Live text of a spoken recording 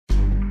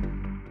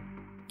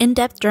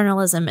In-depth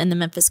journalism in the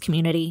Memphis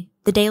community,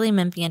 the Daily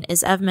Memphian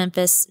is of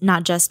Memphis,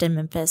 not just in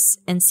Memphis,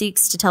 and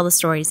seeks to tell the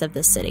stories of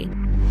this city.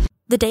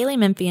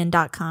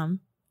 TheDailyMemphian.com.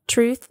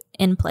 Truth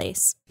in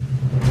place.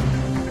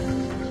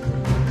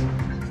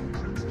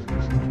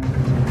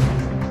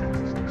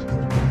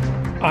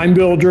 I'm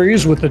Bill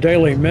Dries with the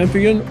Daily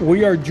Memphian.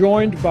 We are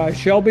joined by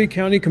Shelby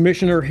County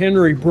Commissioner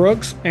Henri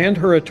Brooks and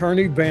her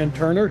attorney, Van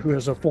Turner, who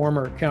is a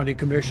former county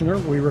commissioner.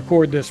 We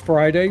record this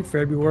Friday,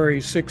 February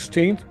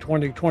 16th,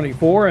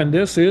 2024, and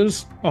this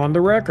is On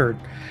the Record.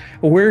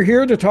 We're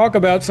here to talk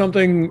about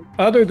something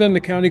other than the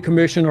county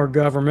commission or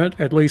government,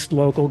 at least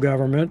local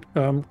government.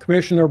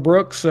 Commissioner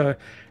Brooks,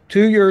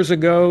 2 years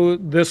ago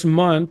this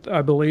month,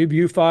 I believe,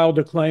 you filed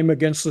a claim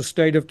against the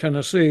state of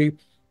Tennessee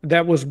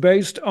that was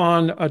based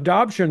on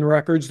adoption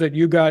records that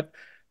you got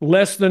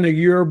less than a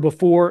year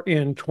before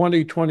in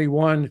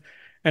 2021.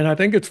 And I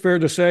think it's fair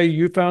to say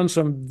you found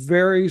some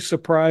very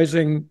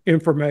surprising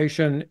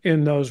information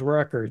in those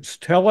records.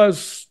 Tell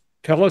us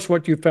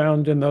what you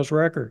found in those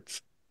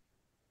records.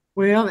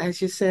 Well,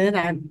 as you said,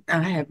 I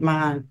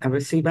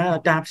received my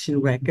adoption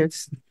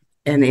records,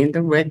 and in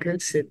the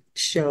records it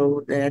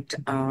showed that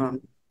I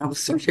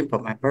was searching for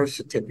my birth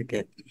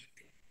certificate,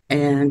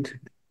 and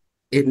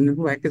in the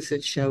records,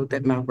 it showed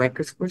that my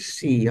records were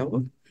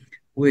sealed,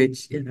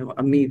 which,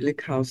 immediately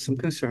caused some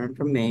concern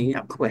for me,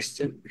 a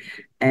question.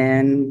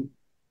 And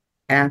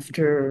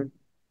after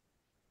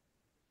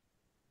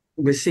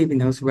receiving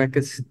those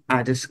records,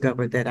 I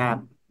discovered that I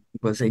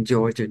was a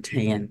Georgia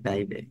tan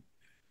baby.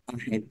 I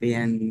had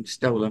been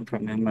stolen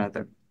from my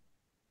mother.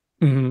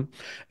 Mm-hmm.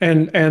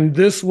 And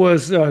this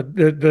was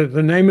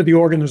the name of the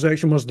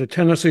organization was the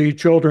Tennessee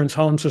Children's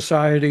Home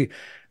Society.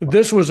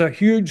 This was a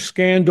huge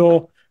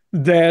scandal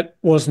that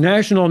was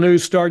national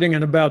news starting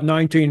in about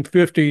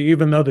 1950,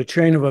 even though the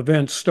chain of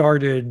events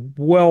started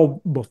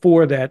well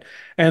before that.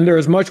 And there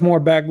is much more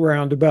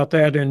background about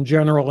that in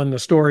general in the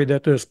story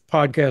that this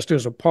podcast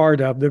is a part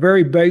of. The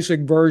very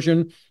basic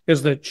version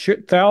is that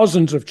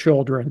thousands of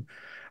children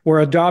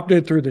were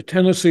adopted through the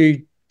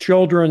Tennessee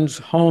Children's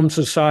Home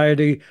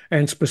Society,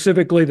 and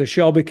specifically the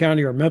Shelby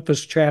County or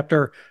Memphis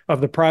chapter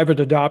of the private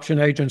adoption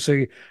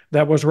agency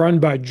that was run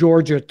by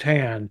Georgia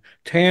Tan.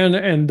 Tan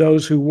and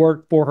those who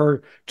worked for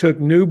her took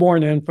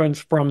newborn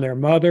infants from their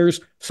mothers,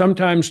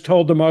 sometimes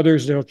told the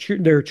mothers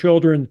their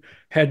children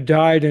had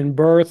died in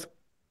birth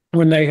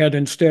when they had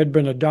instead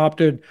been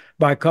adopted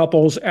by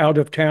couples out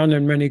of town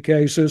in many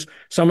cases.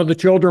 Some of the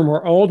children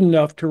were old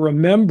enough to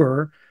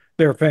remember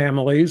their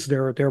families,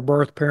 their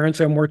birth parents,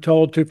 and were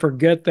told to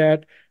forget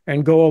that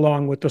and go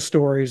along with the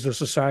stories the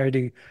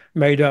society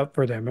made up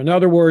for them. In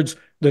other words,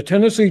 the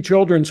Tennessee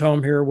Children's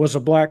Home here was a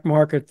black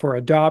market for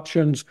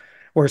adoptions,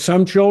 where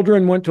some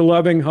children went to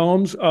loving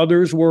homes,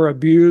 others were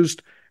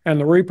abused, and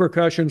the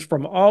repercussions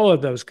from all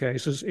of those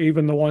cases,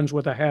 even the ones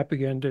with a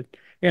happy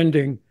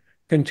ending,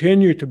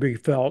 continue to be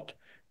felt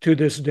to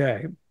this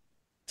day.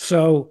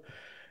 So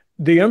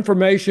the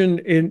information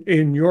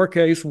in your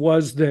case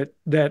was that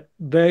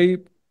they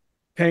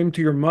came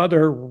to your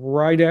mother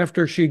right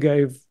after she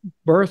gave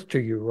birth to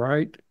you,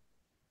 right?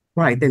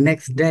 Right. The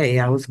next day,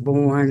 I was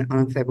born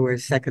on February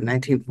 2nd,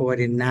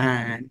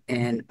 1949,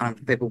 and on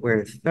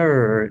February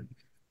 3rd,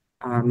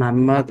 my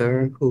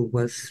mother, who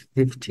was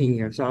 15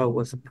 years old,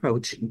 was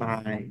approached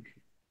by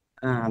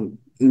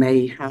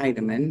May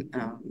Heidemann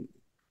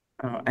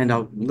and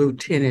a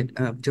lieutenant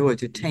of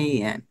Georgia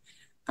Tan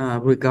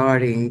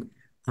regarding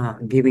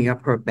giving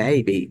up her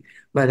baby.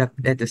 But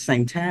at the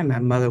same time, my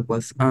mother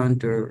was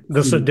under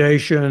the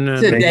sedation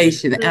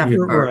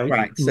after birth,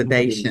 right?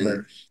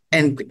 Sedation,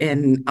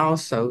 and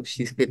also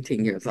she's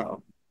 15 years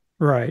old.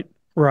 Right.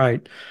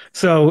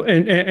 So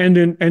and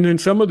in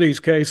some of these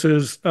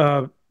cases,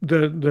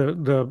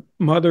 the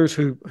mothers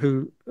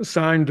who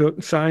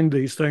signed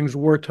these things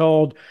were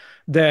told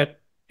that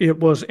it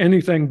was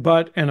anything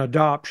but an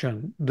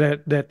adoption.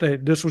 That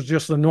this was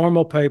just the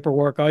normal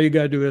paperwork. All you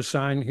got to do is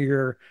sign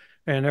here,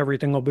 and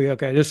everything will be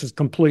okay. This is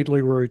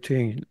completely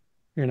routine,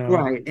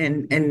 Right.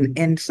 And in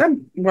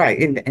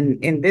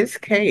this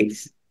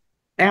case,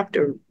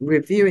 after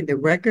reviewing the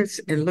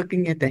records and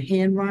looking at the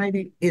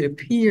handwriting, it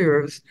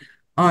appears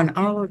on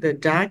all of the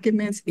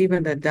documents,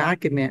 even the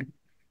document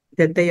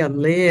that they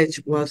allege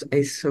was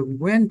a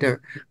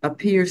surrender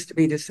appears to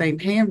be the same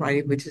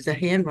handwriting, which is the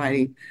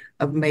handwriting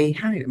of May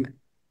Heidemann.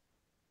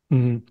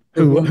 Mm-hmm.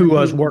 Who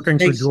was working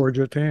for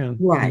Georgia Tan.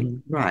 Right,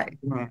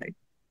 mm-hmm.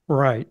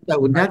 Right.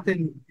 So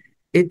nothing.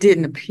 It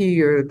didn't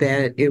appear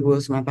that it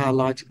was my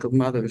biological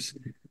mother's.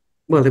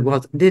 Well,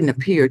 didn't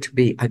appear to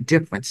be a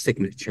different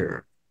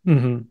signature.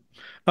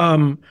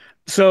 Mm-hmm.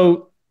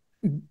 So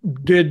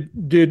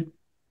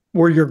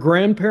were your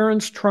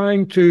grandparents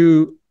trying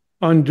to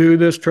undo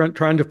this,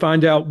 trying to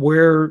find out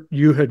where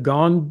you had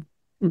gone?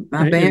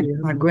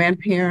 My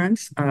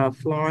grandparents,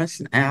 Florence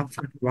and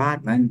Alfred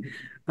Rodman,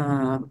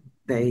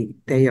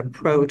 they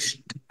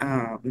approached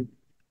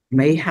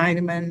May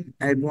Heidemann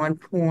at one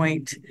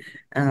point,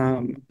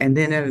 and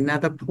then at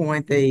another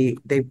point they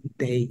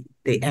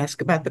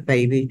asked about the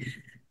baby,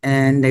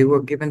 and they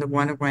were given the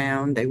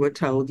runaround. They were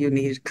told you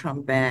needed to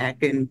come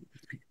back, and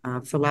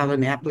fill out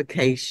an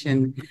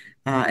application.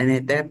 And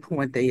at that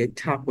point, they had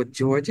talked with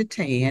Georgia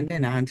Tan,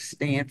 and I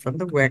understand from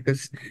the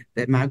records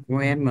that my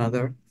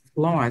grandmother,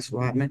 Florence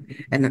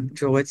Rodman, and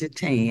Georgia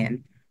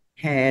Tan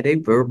had a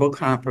verbal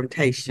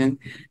confrontation,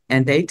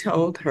 and they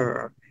told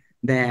her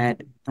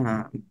that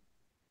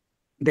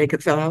they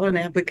could fill out an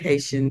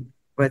application,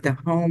 but the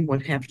home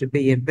would have to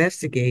be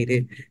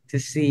investigated to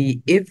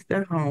see if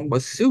the home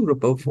was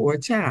suitable for a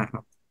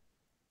child.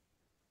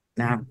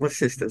 Now, what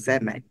sense does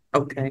that make?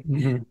 Okay.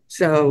 Mhm.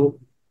 So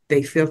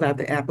they filled out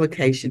the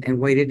application and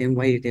waited and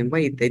waited and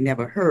waited. They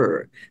never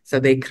heard. So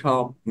they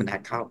called, when I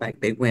called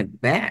back, they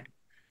went back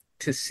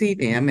to see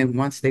them. And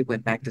once they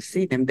went back to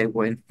see them, they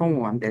were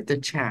informed that the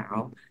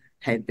child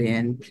had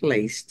been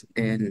placed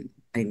in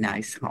a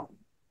nice home.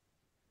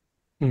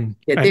 That And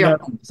their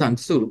that, home was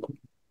unsuitable.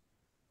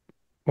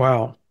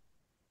 wow.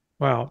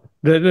 Wow.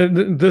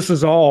 This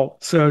is all.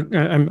 So,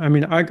 I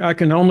mean, I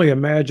can only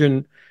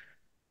imagine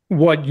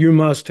what you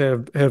must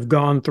have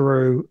gone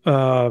through.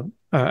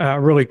 I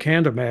really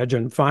can't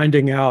imagine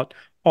finding out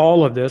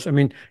all of this. I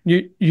mean,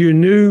 you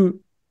knew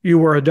you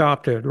were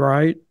adopted,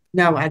 right?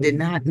 No, I did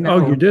not Oh, you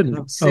know. I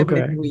didn't. was Okay.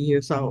 73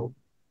 years old.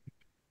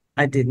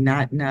 I did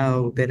not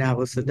know that I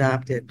was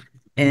adopted.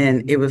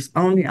 And it was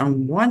only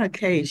on one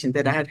occasion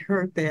that I'd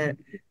heard that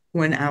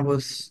when I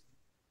was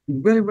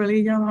really,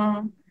 really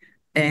young.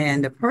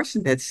 And the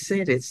person that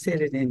said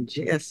it in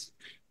jest.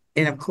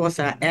 And of course,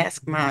 I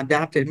asked my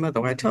adopted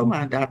mother, I told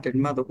my adopted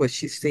mother what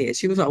she said.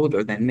 She was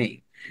older than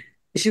me.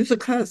 She was a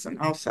cousin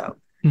also.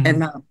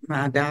 And Mhm.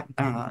 my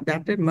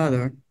adopted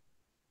mother,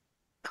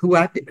 who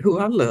I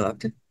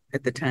loved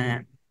at the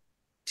time,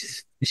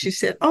 she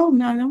said, "Oh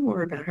no, don't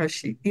worry about her.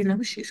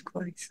 She's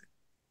crazy."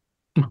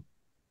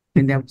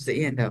 And that was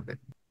the end of it.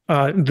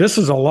 This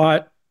is a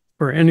lot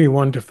for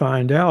anyone to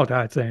find out,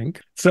 I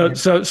think. So,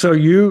 Yeah. so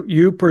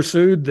you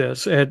pursued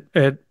this at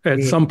Yeah.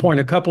 some point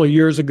a couple of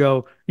years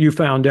ago. You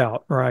found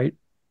out, right?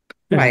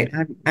 Right.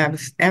 And I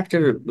was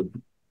after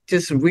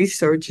just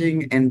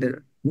researching in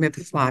the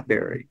Memphis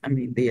Library. I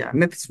mean, the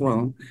Memphis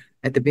Room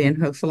at the Ben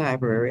Hooks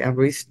Library.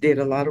 Did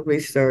a lot of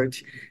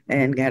research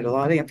and got a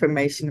lot of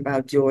information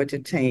about Georgia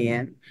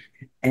Tan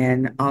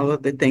and all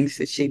of the things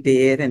that she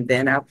did. And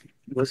then I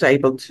was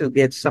able to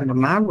get some of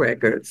my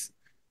records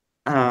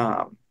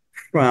uh,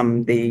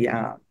 from the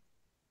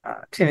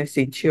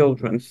Tennessee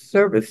Children's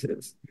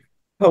Services,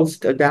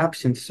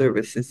 post-adoption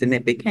services, and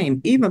it became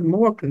even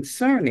more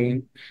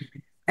concerning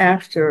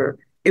after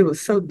it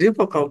was so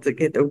difficult to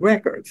get the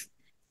records.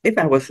 If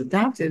I was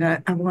adopted,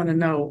 I want to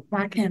know,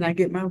 why can't I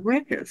get my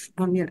records?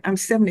 I mean, I'm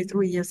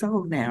 73 years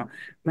old now.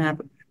 My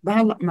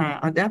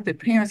adopted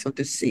parents are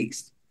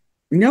deceased.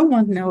 No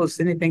one knows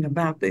anything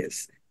about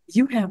this.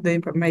 You have the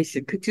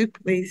information. Could you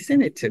please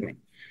send it to me?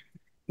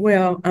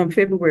 Well, on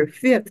February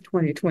 5th,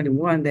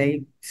 2021,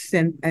 they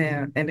sent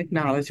an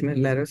acknowledgement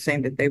letter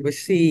saying that they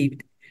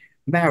received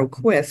my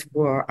request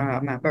for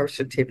my birth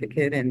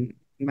certificate and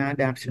my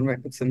adoption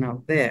records and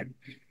all that.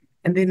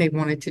 And then they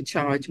wanted to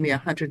charge me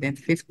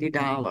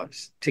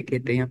 $150 to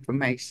get the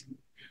information.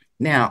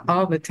 Now,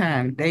 all the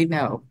time, they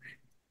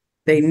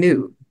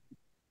knew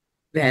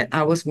that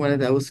I was one of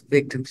those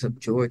victims of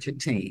Georgia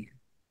 10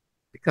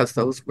 because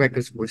those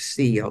records were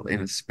sealed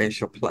in a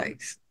special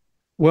place.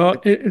 well,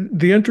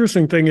 the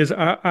interesting thing is,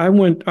 I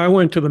went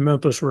to the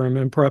Memphis room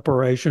in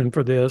preparation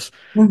for this,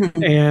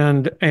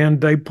 Mhm.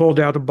 and they pulled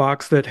out a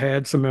box that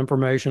had some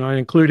information,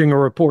 including a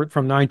report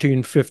from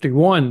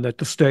 1951 that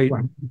the state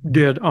Right.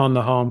 did on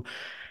the home.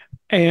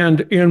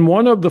 And in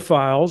one of the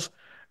files,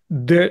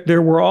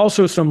 there were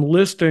also some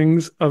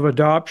listings of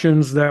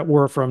adoptions that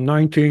were from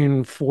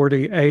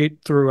 1948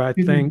 through, I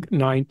Mhm. think,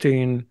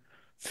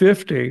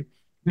 1950,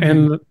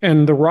 Mhm.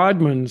 and the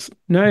Rodmans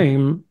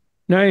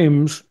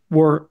names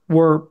were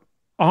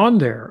on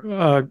there.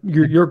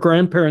 Your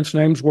grandparents'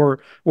 names were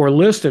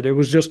listed. It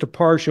was just a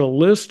partial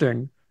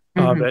listing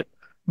of Mhm. it.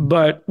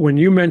 But when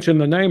you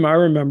mentioned the name, I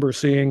remember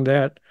seeing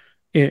that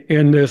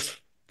in this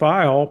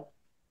file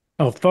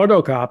of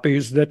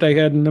photocopies that they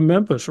had in the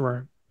Memphis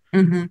room.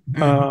 Mhm.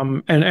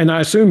 Mhm. And I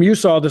assume you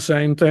saw the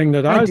same thing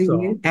that I I saw.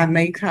 did. I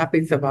made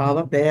copies of all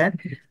of that.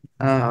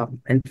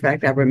 In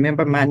fact, I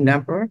remember my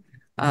number,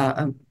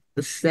 the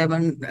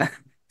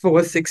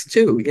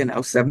 7462,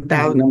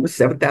 7,000, Mhm. number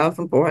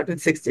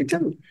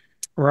 7,462.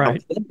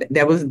 Right.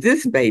 That was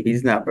this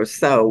baby's number.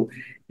 So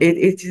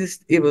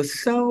it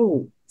was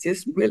so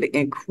just really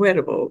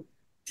incredible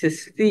to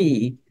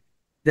see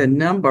the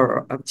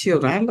number of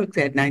children. I looked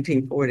at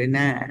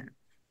 1949,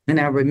 and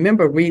I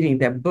remember reading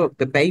that book,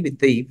 The Baby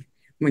Thief,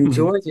 when Mhm.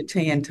 Georgia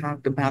Tan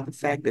talked about the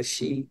fact that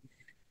she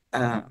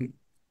um,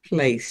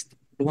 placed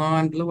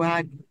blonde,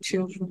 blue-eyed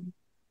children.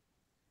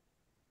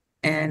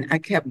 And I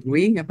kept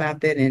reading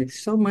about that, and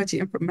so much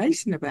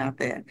information about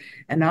that.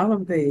 And all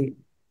of the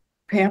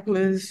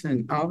pamphlets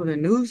and all of the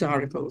news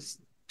articles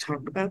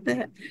talked about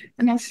that.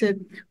 And I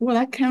said, well,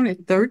 I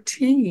counted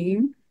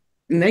 13,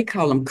 and they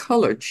call them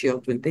colored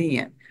children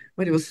then,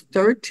 but it was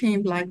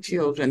 13 Black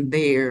children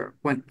there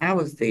when I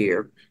was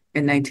there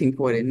in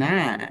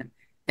 1949.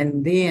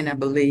 And then I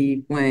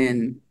believe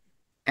when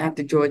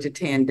after Georgia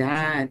 10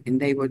 died and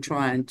they were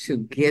trying to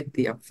get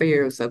the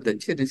affairs of the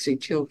Tennessee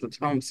Children's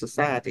Home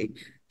Society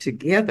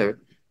together,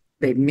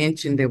 they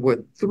mentioned there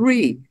were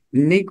 3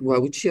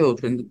 Negro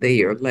children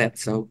there left.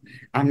 So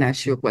I'm not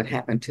sure what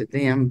happened to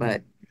them,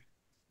 but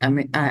I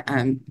mean,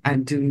 I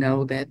do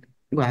know that,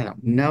 well, I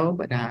don't know,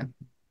 but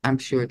I'm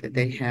sure that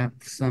they have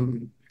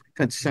some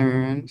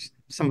concerns.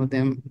 Some of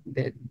them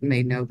that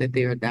may know that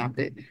they're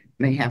adopted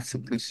may have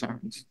some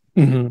concerns.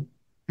 Mm-hmm. Mhm.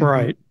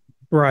 Right,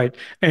 right.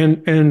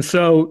 And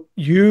so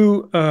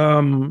you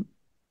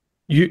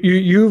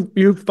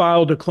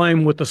filed a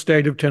claim with the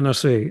state of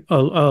Tennessee,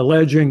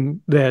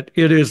 alleging that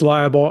it is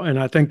liable, and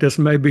I think this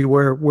may be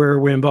where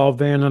we involve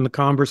Van in the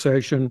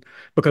conversation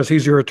because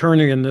he's your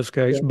attorney in this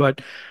case. Yeah.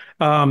 But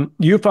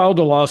you filed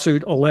a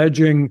lawsuit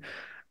alleging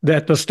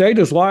that the state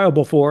is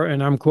liable for,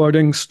 and I'm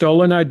quoting,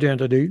 stolen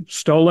identity,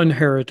 stolen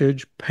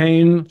heritage,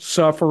 pain,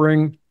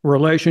 suffering,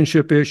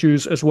 relationship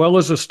issues, as well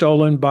as a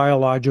stolen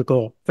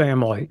biological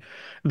family.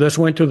 This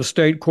went to the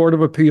State Court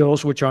of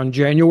Appeals, which on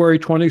January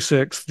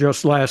 26th,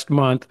 just last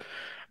month,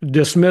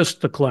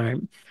 dismissed the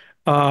claim.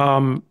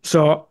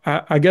 So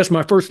I guess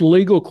my first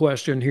legal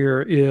question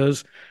here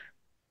is,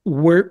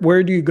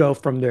 where do you go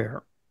from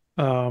there?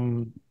 Are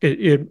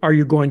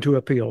you going to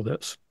appeal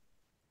this?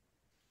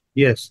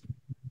 Yes,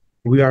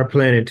 we are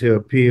planning to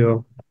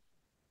appeal.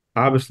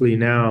 Obviously,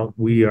 now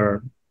we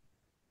were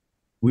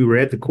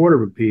at the Court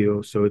of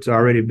Appeal, so it's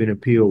already been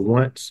appealed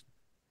once.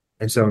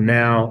 And so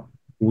now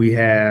we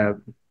have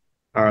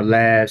our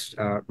last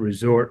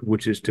resort,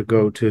 which is to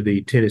go to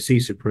the Tennessee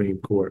Supreme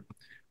Court.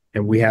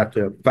 And we have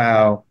to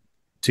file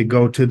to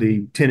go to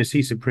the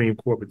Tennessee Supreme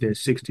Court within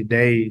 60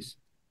 days.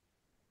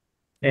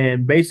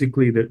 And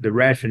basically, the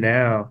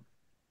rationale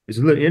is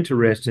a little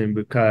interesting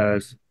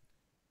because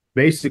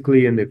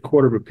basically, in the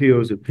Court of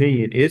Appeals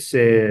opinion, it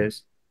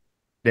says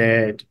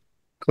that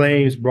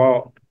claims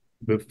brought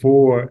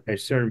before a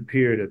certain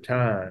period of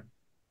time,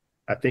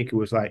 I think it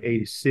was like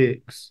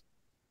 86,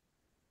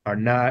 are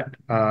not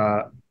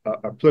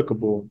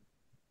applicable,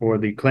 or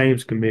the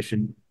Claims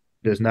Commission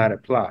does not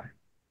apply.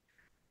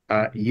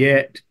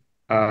 Yet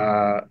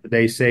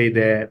they say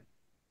that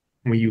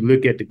when you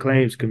look at the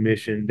Claims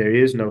Commission, there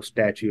is no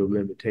statute of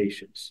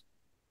limitations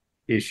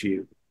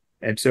issue.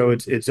 And so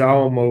it's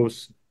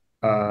almost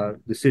the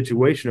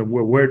situation of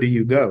where do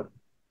you go?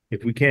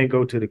 If we can't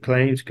go to the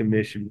Claims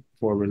Commission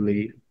for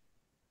relief,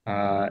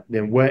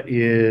 then what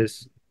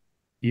is,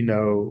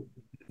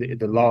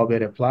 the law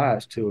that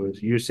applies to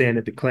us? You're saying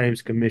that the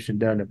Claims Commission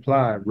doesn't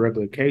apply,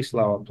 regular case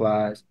law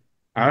applies.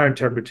 Our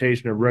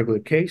interpretation of regular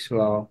case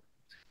law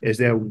is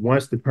that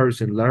once the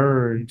person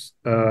learns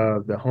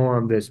of the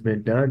harm that's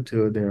been done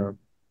to them,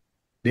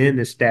 then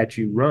the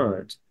statute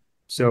runs.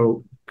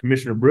 So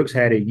Commissioner Brooks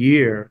had a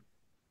year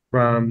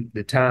from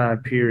the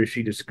time period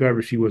she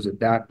discovered she was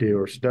adopted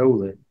or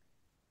stolen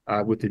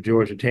with the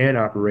Georgia TAN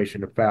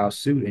operation to file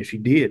suit, and she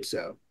did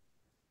so.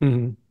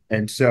 Mm-hmm.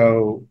 And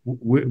so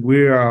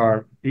we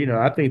are,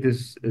 I think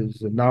this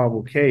is a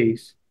novel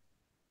case.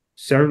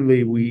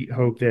 Certainly, we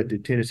hope that the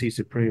Tennessee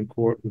Supreme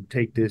Court would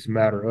take this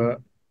matter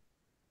up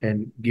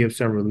and give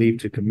some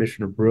relief to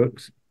Commissioner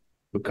Brooks,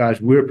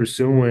 because we're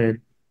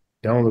pursuing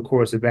the only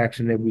course of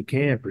action that we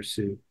can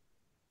pursue.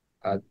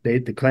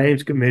 The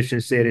Claims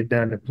Commission said it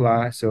doesn't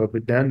apply. So if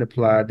it doesn't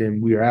apply, then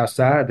we are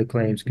outside the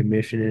Claims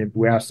Commission. And if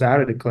we're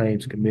outside of the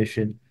Claims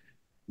Commission,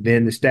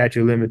 then the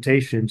statute of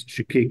limitations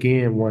should kick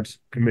in once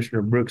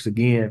Commissioner Brooks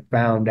again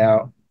found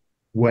out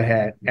what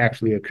had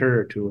actually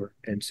occurred to her.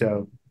 And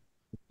so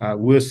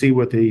we'll see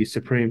what the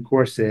Supreme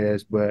Court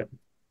says, but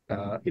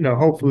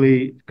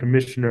hopefully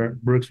Commissioner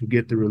Brooks will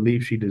get the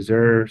relief she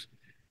deserves.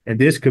 And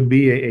this could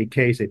be a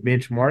case, a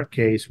benchmark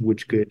case,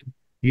 which could,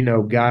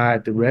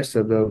 guide the rest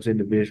of those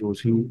individuals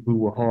who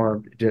were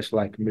harmed, just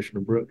like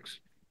Commissioner Brooks.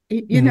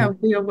 Bill,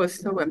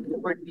 what's so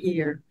important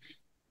here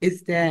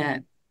is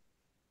that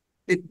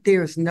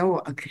there's no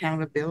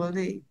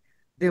accountability.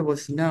 There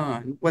was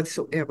none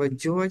whatsoever.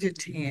 Georgia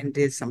 10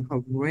 did some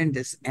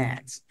horrendous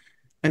acts.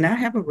 And I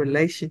have a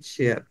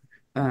relationship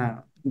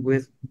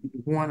with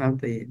one of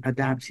the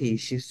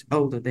adoptees. She's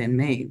older than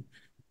me.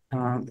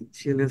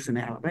 She lives in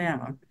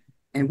Alabama.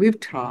 And we've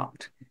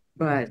talked,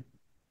 but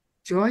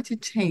Georgia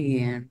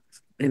 10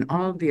 and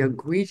all the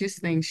egregious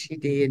things she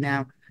did.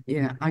 Now,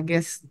 I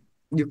guess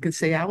you could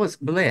say I was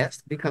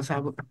blessed because I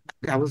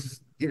was,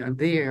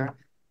 there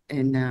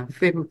in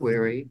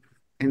February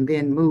and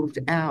then moved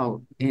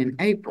out in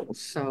April.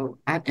 So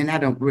I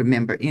don't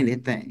remember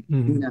anything,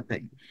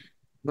 nothing.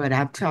 But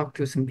I've talked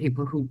to some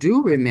people who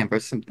do remember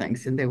some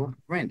things, and they were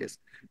horrendous.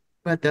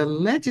 But the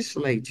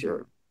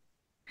legislature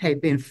had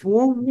been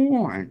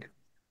forewarned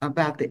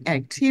about the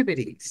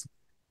activities,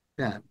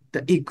 the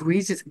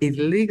egregious,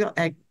 illegal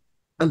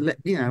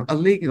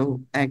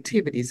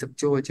activities of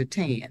Georgia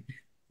 10.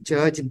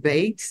 Judge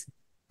Bates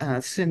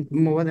sent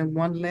more than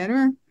one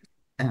letter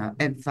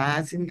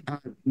advising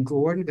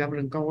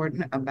Governor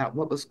Gordon, about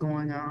what was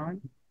going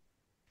on.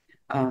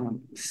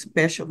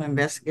 Special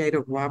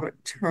Investigator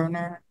Robert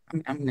Turner,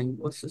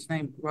 what's his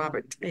name?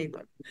 Robert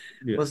Taylor,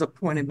 was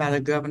appointed by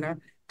the governor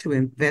to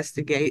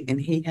investigate, and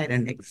he had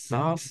an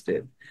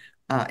exhaustive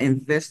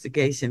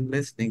investigation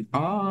listing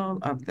all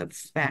of the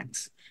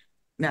facts,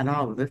 not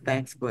all of the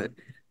facts, but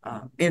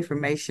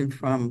information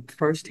from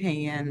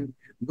firsthand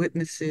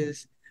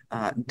witnesses,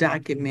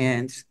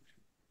 documents,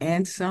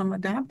 and some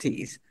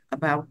adoptees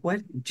about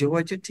what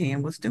Georgia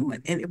 10 was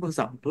doing. And it was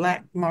a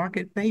black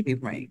market baby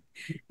ring.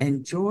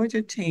 And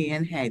Georgia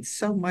 10 had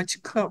so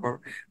much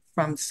cover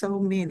from so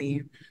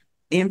many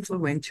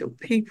influential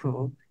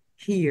people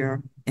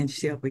here in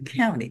Shelby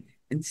County.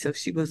 And so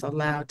she was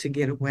allowed to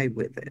get away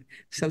with it.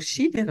 So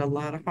she did a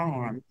lot of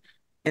harm.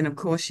 And of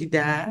course, she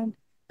died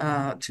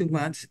 2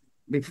 months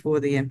before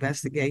the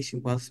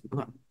investigation was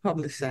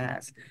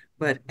publicized.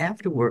 But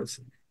afterwards,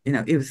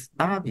 it was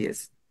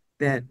obvious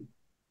that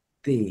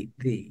the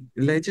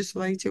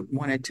legislature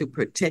wanted to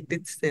protect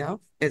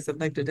itself as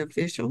elected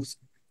officials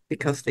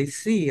because they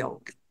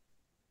sealed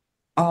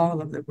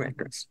all of the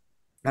records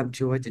of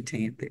Georgia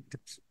 10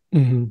 victims.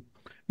 Mm-hmm.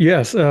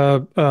 Yes,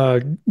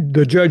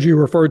 the judge you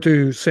referred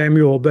to,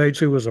 Samuel Bates,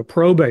 who was a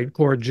probate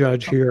court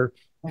judge here,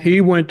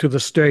 he went to the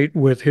state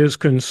with his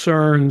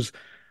concerns,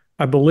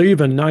 I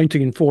believe, in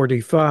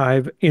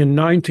 1945. In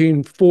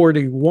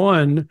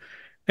 1941,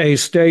 a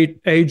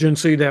state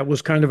agency that was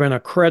kind of an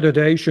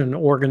accreditation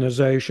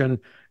organization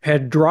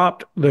had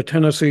dropped the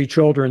Tennessee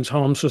Children's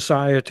Home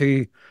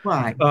Society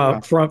Right.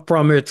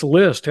 from its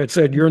list, had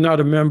said, you're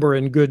not a member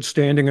in good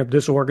standing of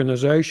this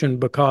organization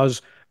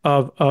because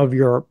of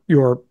your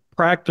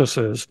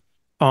practices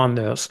on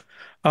this.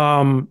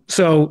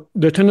 So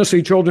the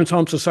Tennessee Children's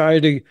Home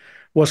Society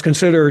was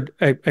considered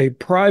a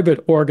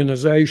private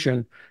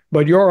organization,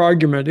 but your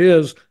argument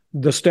is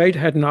the state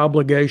had an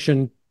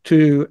obligation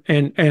to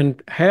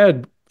and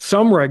had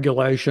some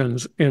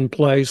regulations in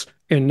place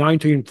in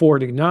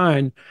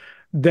 1949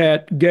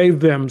 that gave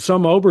them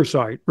some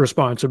oversight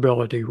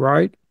responsibility,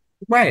 right?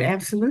 Right,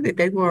 absolutely.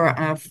 They were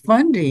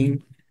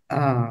funding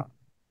the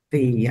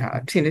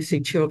Tennessee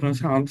Children's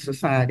Home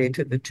Society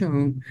to the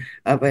tune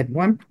of, at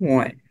one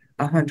point,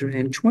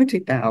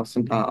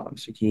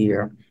 $120,000 a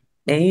year,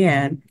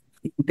 and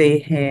they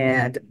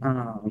had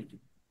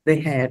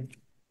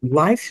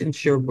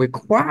licensure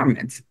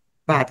requirements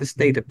by the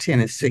state of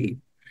Tennessee,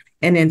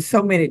 and in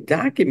so many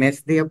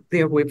documents they're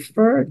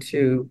referred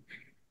to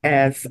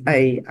as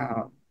a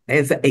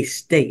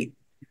state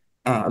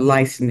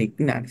licensing,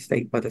 not a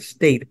state, but a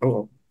state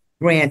or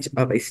branch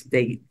of a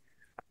state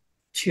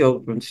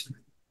children's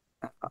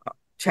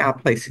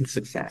child placing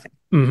society,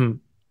 Mm-hmm.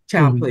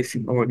 child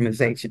placing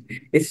organization.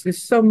 It's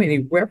just so many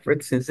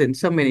references and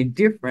so many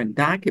different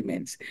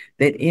documents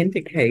that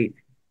indicate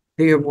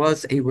there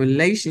was a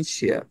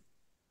relationship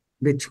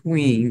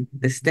between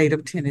the state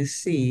of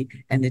Tennessee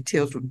and the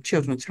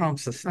Children's Home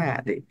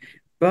Society.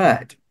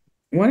 But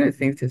one of the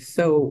things that's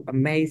so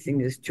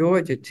amazing is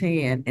Georgia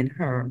 10 and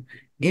her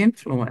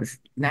influence,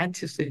 not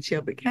just in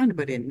Shelby County,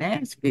 but in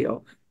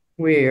Nashville,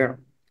 where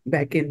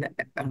back in,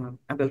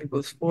 I believe it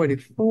was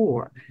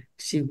 44,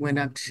 she went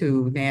up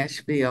to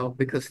Nashville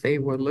because they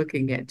were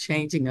looking at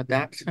changing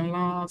adoption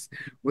laws,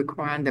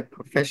 requiring the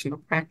professional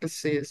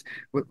practices,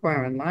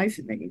 requiring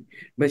licensing.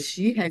 But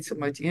she had so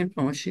much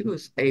influence, she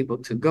was able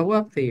to go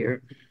up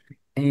there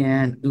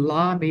and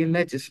lobby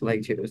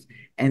legislatures.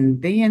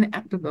 And then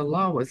after the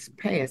law was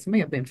passed, may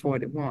have been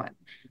 41,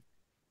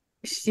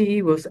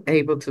 she was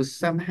able to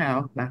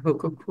somehow, by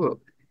hook or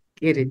crook,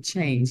 get it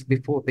changed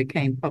before it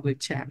became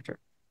public chapter.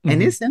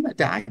 And it's in a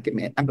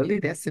document. I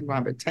believe that's in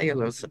Robert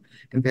Taylor's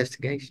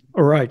investigation.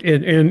 All right.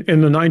 In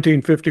the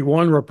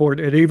 1951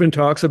 report, it even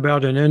talks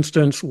about an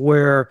instance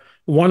where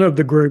one of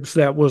the groups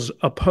that was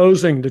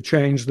opposing the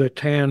change that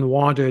Tan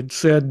wanted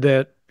said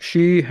that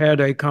she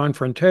had a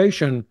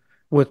confrontation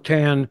with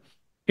Tan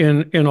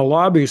in a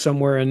lobby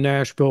somewhere in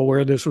Nashville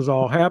where this was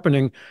all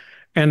happening.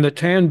 And the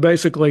Tan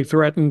basically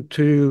threatened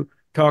to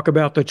talk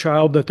about the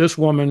child that this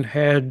woman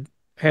had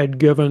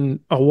given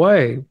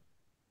away,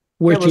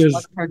 which is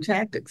one of her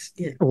tactics.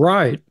 Yeah.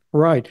 Right.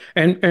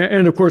 And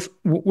of course,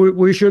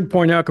 we should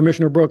point out,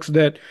 Commissioner Brooks,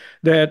 that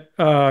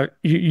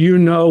you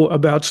know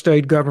about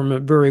state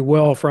government very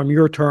well from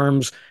your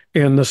terms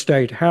in the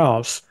state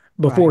house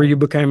before you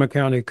became a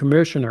county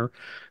commissioner.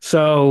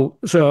 So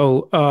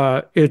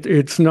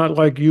it's not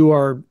like you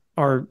are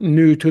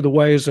new to the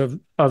ways of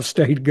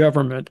state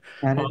government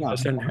on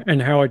this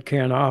and how it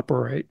can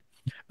operate.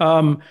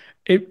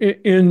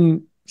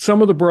 In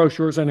some of the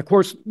brochures, and of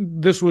course,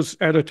 this was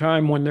at a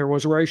time when there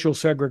was racial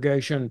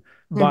segregation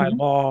by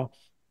law,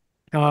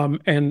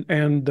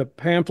 and the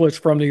pamphlets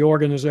from the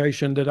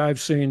organization that I've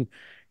seen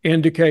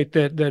indicate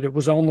that it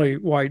was only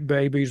white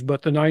babies,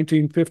 but the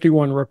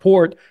 1951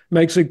 report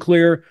makes it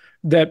clear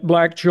that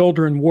Black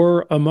children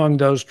were among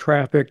those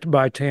trafficked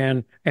by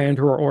Tan and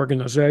her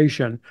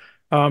organization.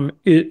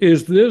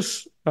 Is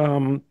this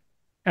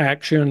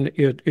action,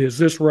 is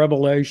this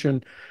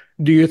revelation,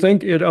 do you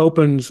think it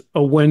opens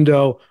a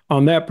window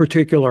on that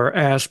particular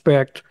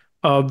aspect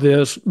of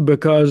this?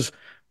 Because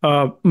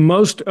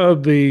most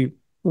of the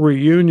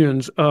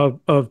reunions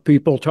of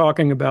people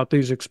talking about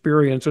these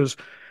experiences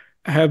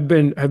have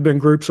been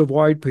groups of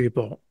white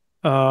people.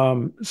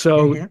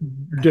 So Yeah.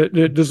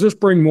 does this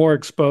bring more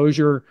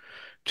exposure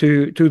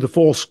to the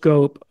full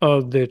scope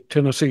of the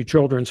Tennessee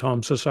Children's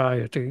Home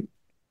Society?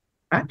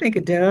 I think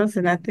it does,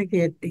 and I think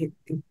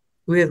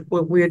with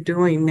what we're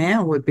doing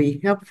now would be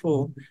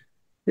helpful,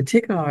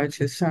 particularly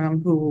to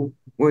some who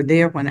were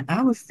there when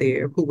I was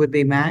there, who would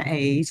be my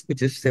age,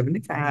 which is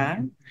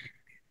 75,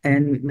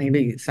 and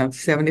maybe some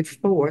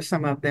 74,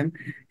 some of them,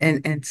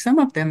 and some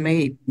of them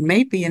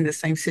may be in the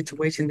same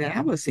situation that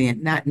I was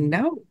in, not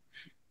know.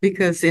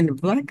 Because in the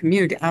Black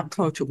community, our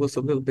culture was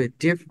a little bit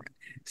different.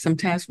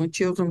 Sometimes when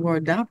children were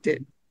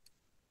adopted,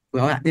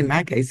 well, in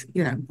my case,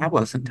 I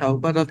wasn't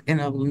told, but in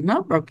a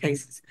number of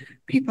cases,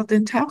 people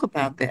didn't talk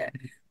about that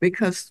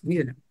because,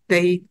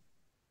 they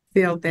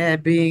felt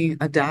that being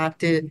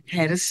adopted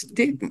had a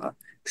stigma.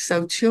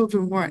 So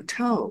children weren't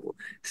told.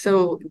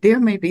 So there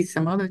may be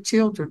some other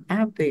children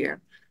out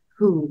there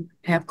who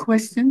have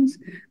questions,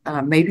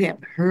 maybe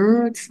have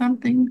heard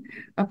something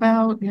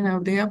about,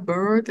 their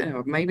birth,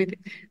 or maybe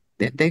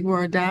that they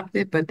were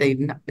adopted, but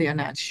they're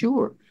not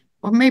sure.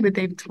 Or maybe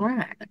they've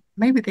tried.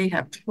 Maybe they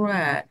have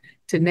tried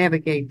to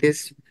navigate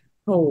this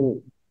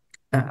whole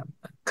uh,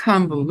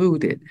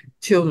 convoluted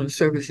Children's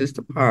Services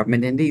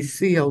Department and these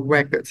sealed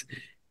records.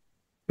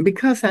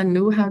 Because I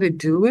knew how to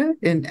do it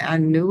and I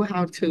knew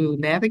how to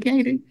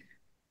navigate it,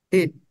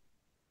 it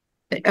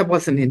I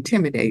wasn't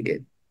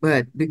intimidated.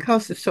 But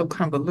because it's so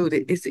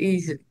convoluted, it's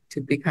easy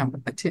to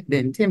become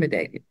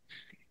intimidated.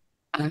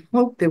 I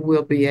hope that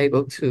we'll be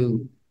able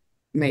to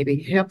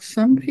maybe help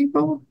some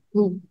people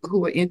who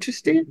are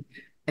interested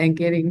in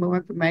getting more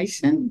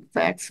information,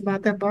 facts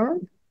about their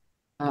birth,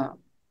 uh,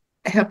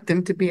 help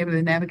them to be able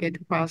to navigate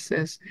the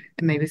process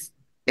and maybe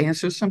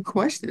answer some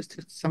questions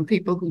to some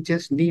people who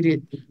just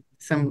needed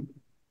some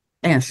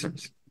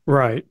answers.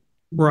 Right,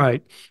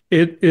 right.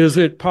 Is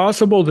it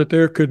possible that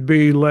there could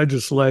be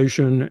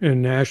legislation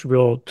in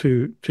Nashville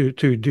to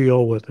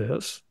deal with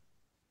this?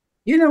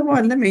 You know what?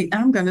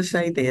 I'm going to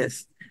say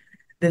this.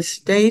 The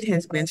state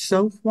has been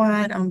so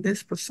quiet on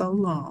this for so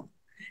long,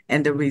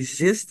 and the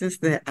resistance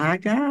that I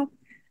got,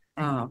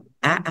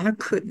 I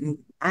couldn't,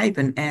 I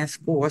even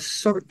asked for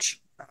search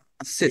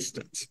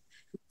assistance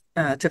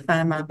to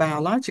find my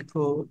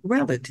biological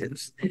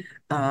relatives.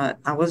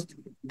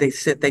 They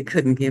said they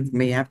couldn't give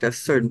me after a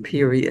certain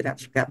period, I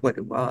forgot what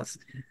it was,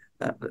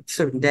 a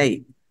certain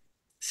date.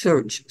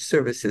 Search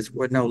services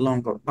were no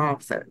longer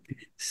offered,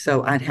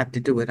 so I'd have to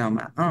do it on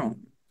my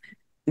own.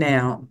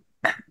 Now,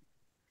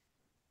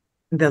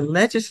 the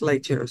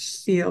legislature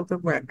sealed the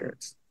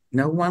records.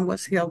 No one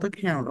was held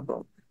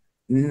accountable.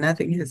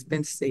 Nothing has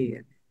been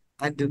said.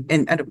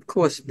 And of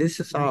course, this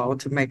is all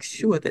to make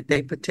sure that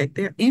they protect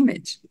their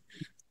image.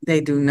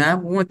 They do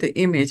not want the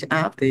image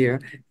out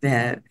there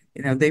that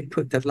they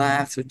put the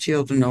lives of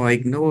children or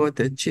ignore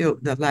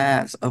the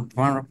lives of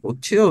vulnerable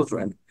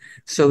children,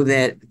 so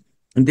that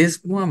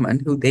this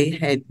woman who they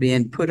had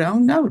been put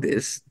on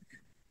notice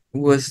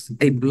was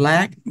a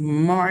black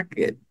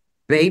market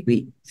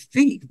baby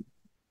thief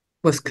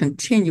was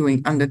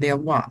continuing under their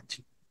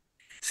watch.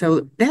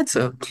 So that's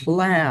a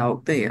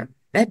cloud there.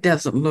 That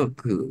doesn't look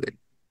good.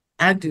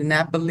 I do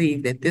not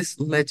believe that this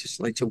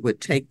legislature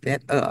would take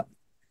that up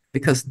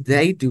because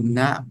they do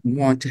not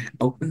want to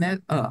open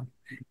that up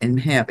and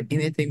have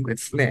anything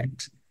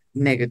reflect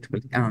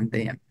negatively on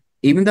them.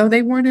 Even though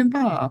they weren't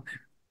involved,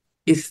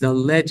 it's the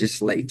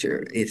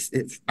legislature.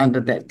 It's under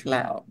that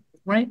cloud,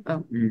 right?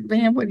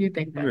 Van, what do you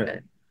think about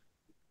that?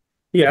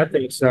 Yeah, I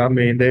think so. I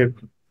mean, they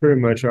pretty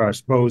much are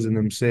exposing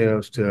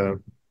themselves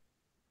to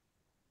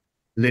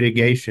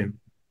litigation,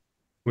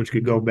 which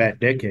could go back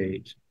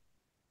decades.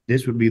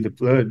 This would be the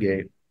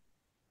floodgate,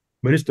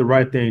 but it's the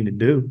right thing to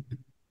do.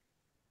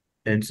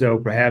 And so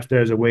perhaps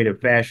there's a way to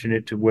fashion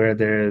it to where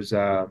there's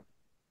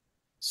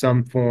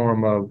some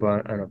form of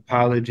an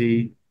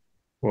apology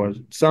or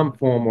some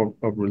form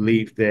of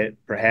relief that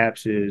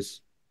perhaps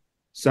is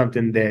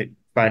something that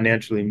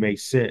financially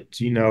makes sense.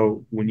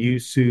 When you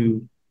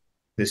sue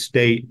the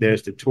state,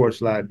 there's the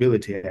Torts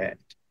Liability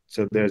Act.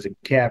 So there's a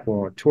cap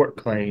on tort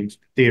claims,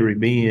 theory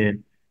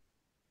being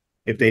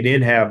if they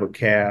didn't have a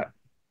cap,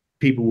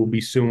 people will be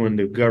suing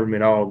the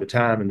government all the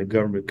time and the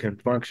government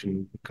couldn't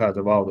function because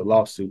of all the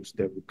lawsuits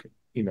that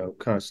would,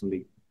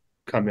 constantly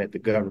come at the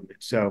government.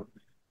 So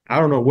I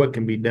don't know what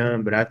can be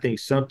done, but I think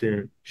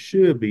something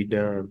should be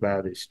done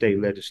by the state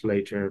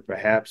legislature, and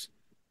perhaps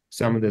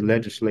some of the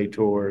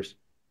legislators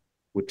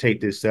would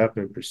take this up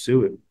and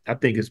pursue it. I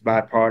think it's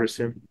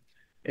bipartisan.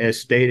 As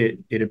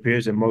stated, it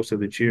appears that most of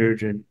the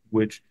children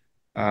which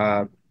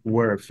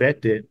were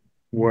affected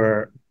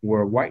were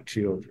white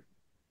children.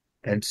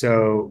 And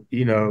so,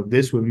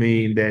 this would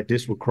mean that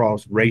this would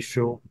cross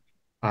racial,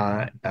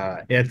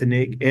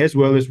 ethnic, as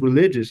well as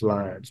religious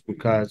lines,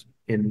 because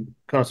in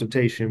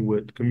consultation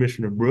with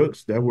Commissioner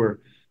Brooks, there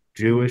were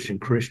Jewish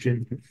and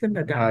Christian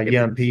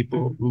young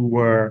people who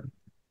were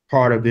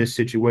part of this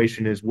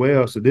situation as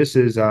well. So this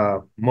is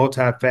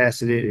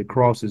multifaceted. It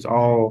crosses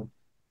all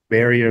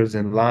barriers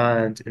and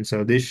lines. And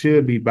so this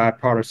should be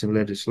bipartisan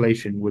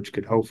legislation, which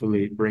could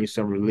hopefully bring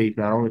some relief,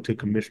 not only to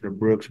Commissioner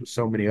Brooks, but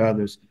so many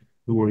others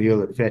who were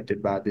ill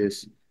affected by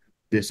this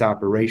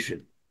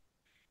operation.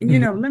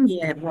 Let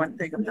me add one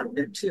thing about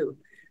that too.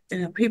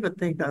 People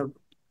think of,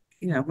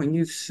 when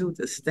you sue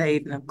the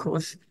state, and of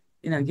course,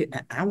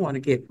 I want to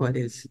get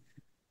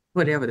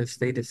whatever the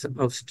state is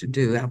supposed to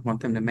do. I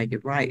want them to make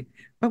it right.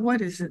 But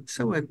what is it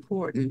so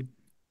important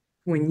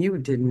when you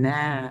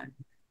deny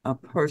a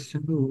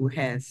person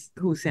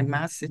who's in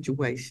my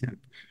situation,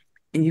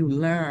 and you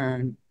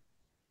learn,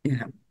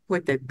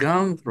 what they've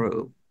gone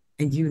through,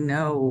 and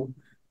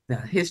the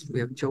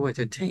history of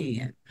Georgia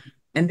 10.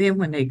 And then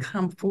when they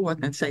come forth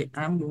and say,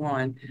 I'm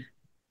one,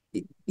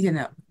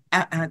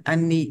 I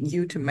need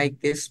you to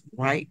make this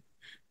right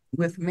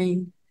with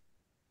me.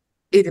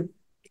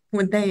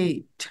 When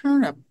they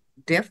turn a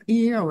deaf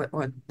ear,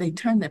 or they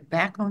turn their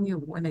back on you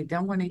when they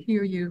don't want to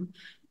hear you,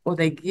 or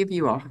they give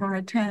you a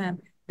hard time,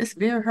 it's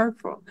very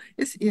hurtful.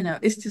 It's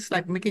just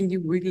like making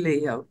you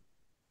relive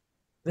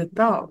the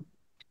thought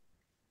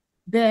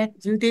that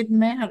you didn't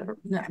matter.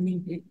 I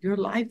mean, your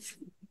life,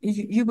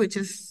 you were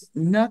just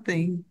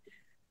nothing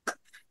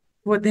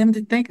for them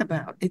to think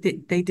about.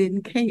 They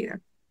didn't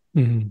care,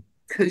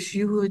 because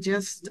you were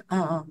just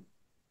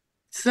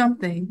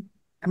something.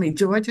 I mean,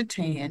 Georgia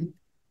 10,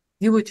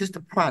 you were just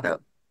a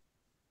product.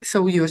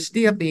 So you're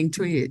still being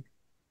treated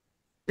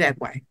that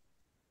way.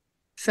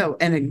 So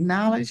an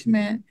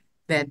acknowledgement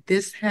that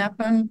this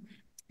happened,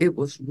 it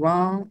was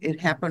wrong.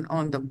 It happened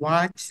on the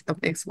watch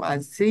of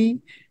XYZ,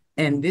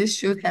 and this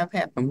should have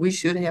happened. We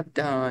should have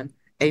done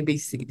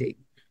ABCD.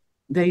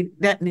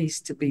 That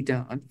needs to be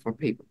done for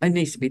people. It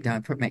needs to be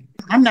done for me.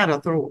 I'm not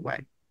a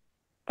throwaway.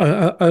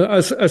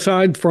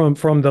 Aside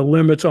from the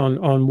limits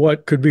on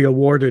what could be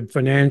awarded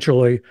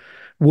financially,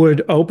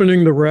 would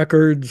opening the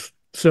records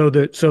so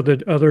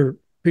that other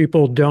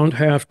people don't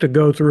have to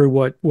go through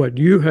what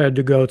you had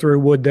to go through,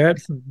 would that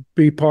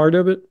be part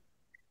of it?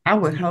 I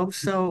would hope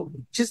so.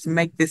 Just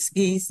make this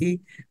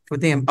easy for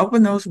them.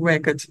 Open those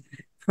records,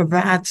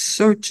 provide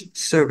search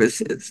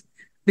services,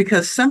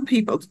 because some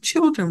people's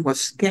children were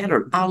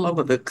scattered all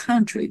over the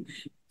country.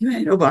 You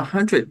had over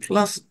 100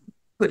 plus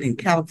put in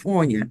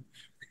California,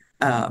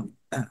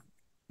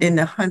 in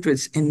the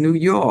hundreds in New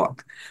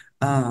York,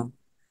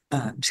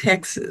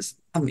 Texas.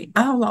 I mean,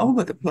 all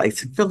over the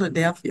place,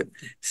 Philadelphia.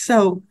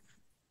 So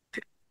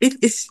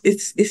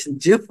it's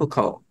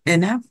difficult.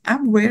 And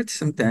I've read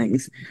some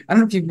things. I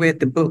don't know if you've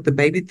read the book, The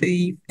Baby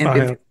Thief,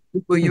 and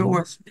for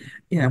yours.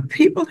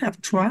 People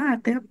have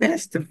tried their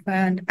best to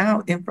find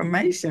out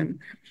information,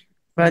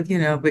 but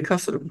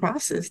because of the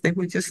process, they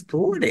were just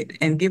thwarted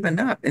and given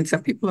up. And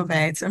some people have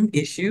had some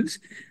issues,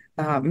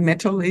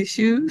 mental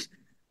issues,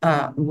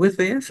 with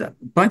this. A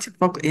bunch of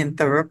folk in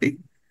therapy.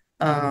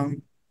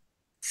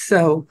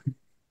 So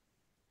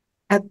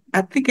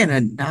I think an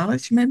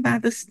acknowledgement by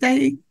the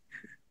state,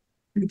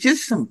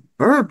 just some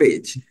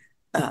verbiage,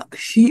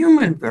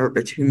 human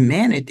verbiage,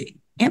 humanity,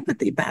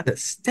 empathy by the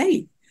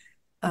state,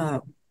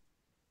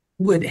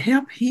 would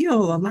help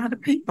heal a lot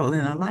of people,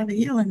 and a lot of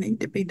healing need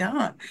to be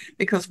done,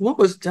 because what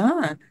was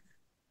done,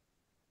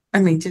 I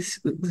mean, it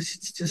was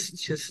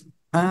just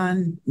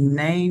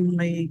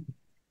unnamely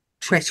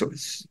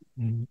treacherous.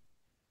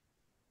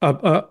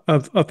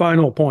 A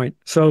final point.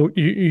 So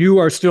you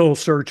are still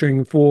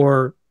searching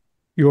for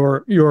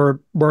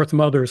your birth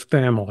mother's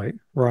family,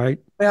 right?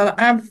 Well,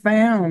 I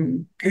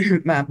found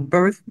my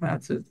birth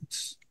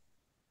mother's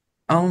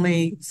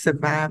only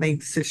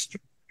surviving sister.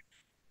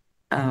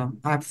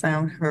 I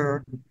found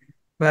her,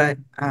 but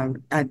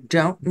I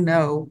don't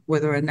know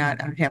whether or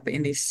not I have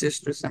any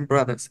sisters and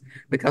brothers,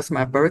 because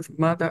my birth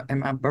mother and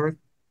my birth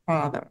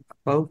father are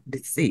both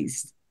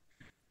deceased.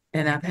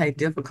 And I've had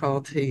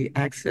difficulty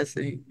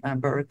accessing my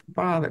birth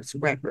father's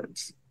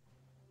records.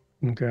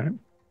 Okay.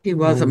 He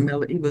was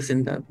he was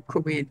in the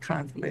Korean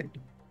conflict.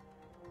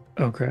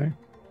 Okay.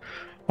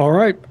 All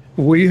right.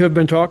 We have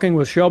been talking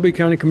with Shelby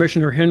County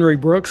Commissioner Henri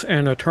Brooks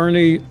and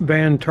Attorney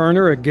Van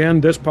Turner.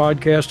 Again, this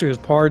podcast is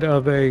part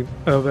of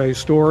a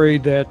story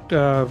that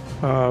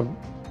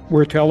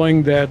we're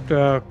telling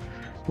that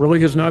really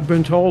has not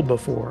been told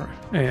before.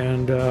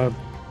 And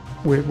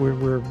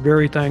we're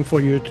very thankful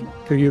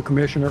to you,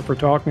 Commissioner, for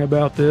talking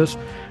about this,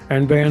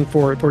 and Van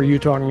for you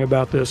talking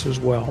about this as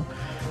well.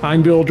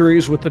 I'm Bill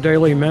Dries with the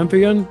Daily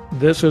Memphian.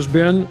 This has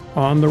been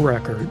On the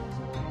Record.